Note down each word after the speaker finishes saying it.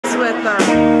with a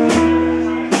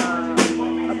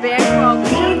band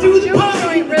called Juke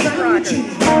Joint Rhythm Rockers.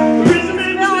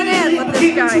 Filling in with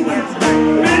this guy here tonight.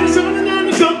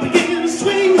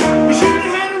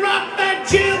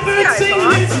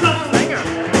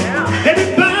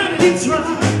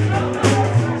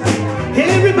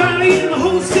 Everybody in the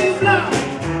whole city block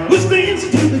was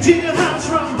dancing to the jailhouse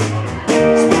rock.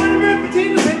 Spotted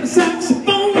reputators and the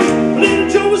saxophone. Little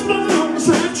Joe was blowing on the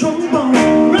side trombone.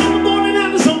 Around the morning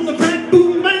hours on the crack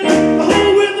boom bang. The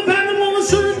whole rhythm band and woman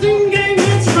surfing gang.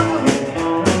 Let's rock.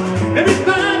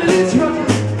 Everybody, let's rock.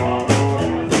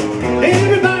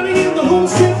 Everybody in the whole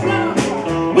city block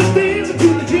was dancing to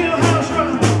the jailhouse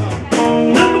rock.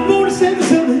 Number 47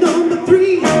 to the number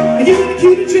 3. And you the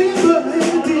cutie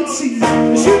jailbird. See,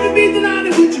 shouldn't be the night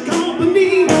with your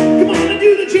company. Come on and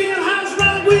do the jailhouse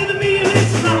rock with me and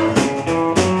let's rock.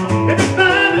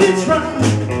 Everybody, let's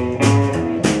rock.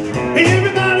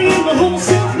 Everybody in the whole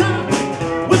city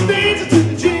block was dancing to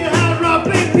the jailhouse rock.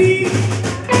 Play Pete.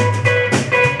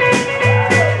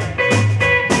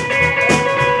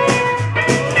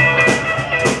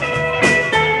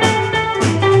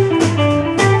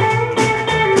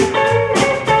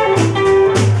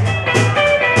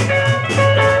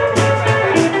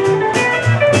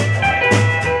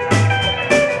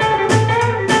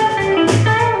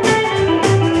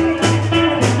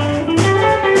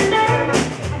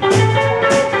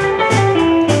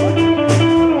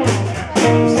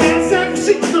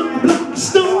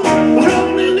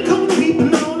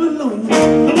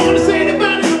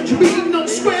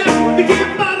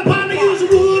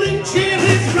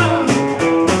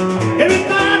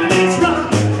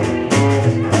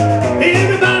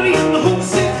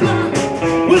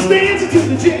 Dancing to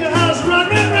the jailhouse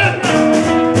rock, rock, rock, rock.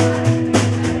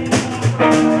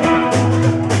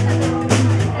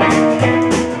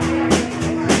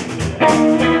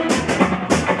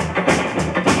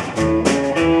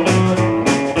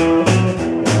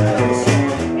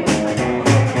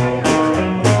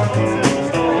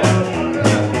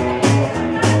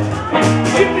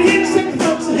 If you hear the second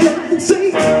folks in heaven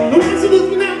say, the ones that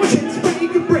looking out, watch it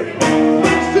break a break.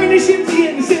 Let's turn this shit to the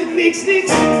end and say, Nix,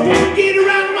 Nix. I wanna get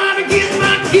around.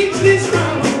 Let's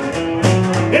rock.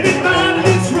 Everybody,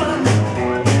 let's rock.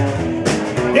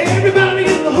 Everybody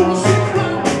in the whole city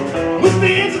rock was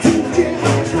dancing to the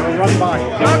jailhouse rock. Run by.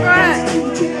 Oh, go ahead. Dance to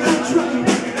the jailhouse rock.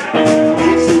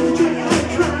 Dance to the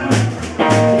jailhouse rock.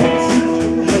 Dance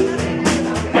to the jailhouse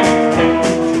rock.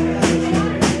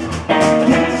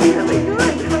 Really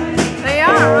good. They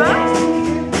are, huh?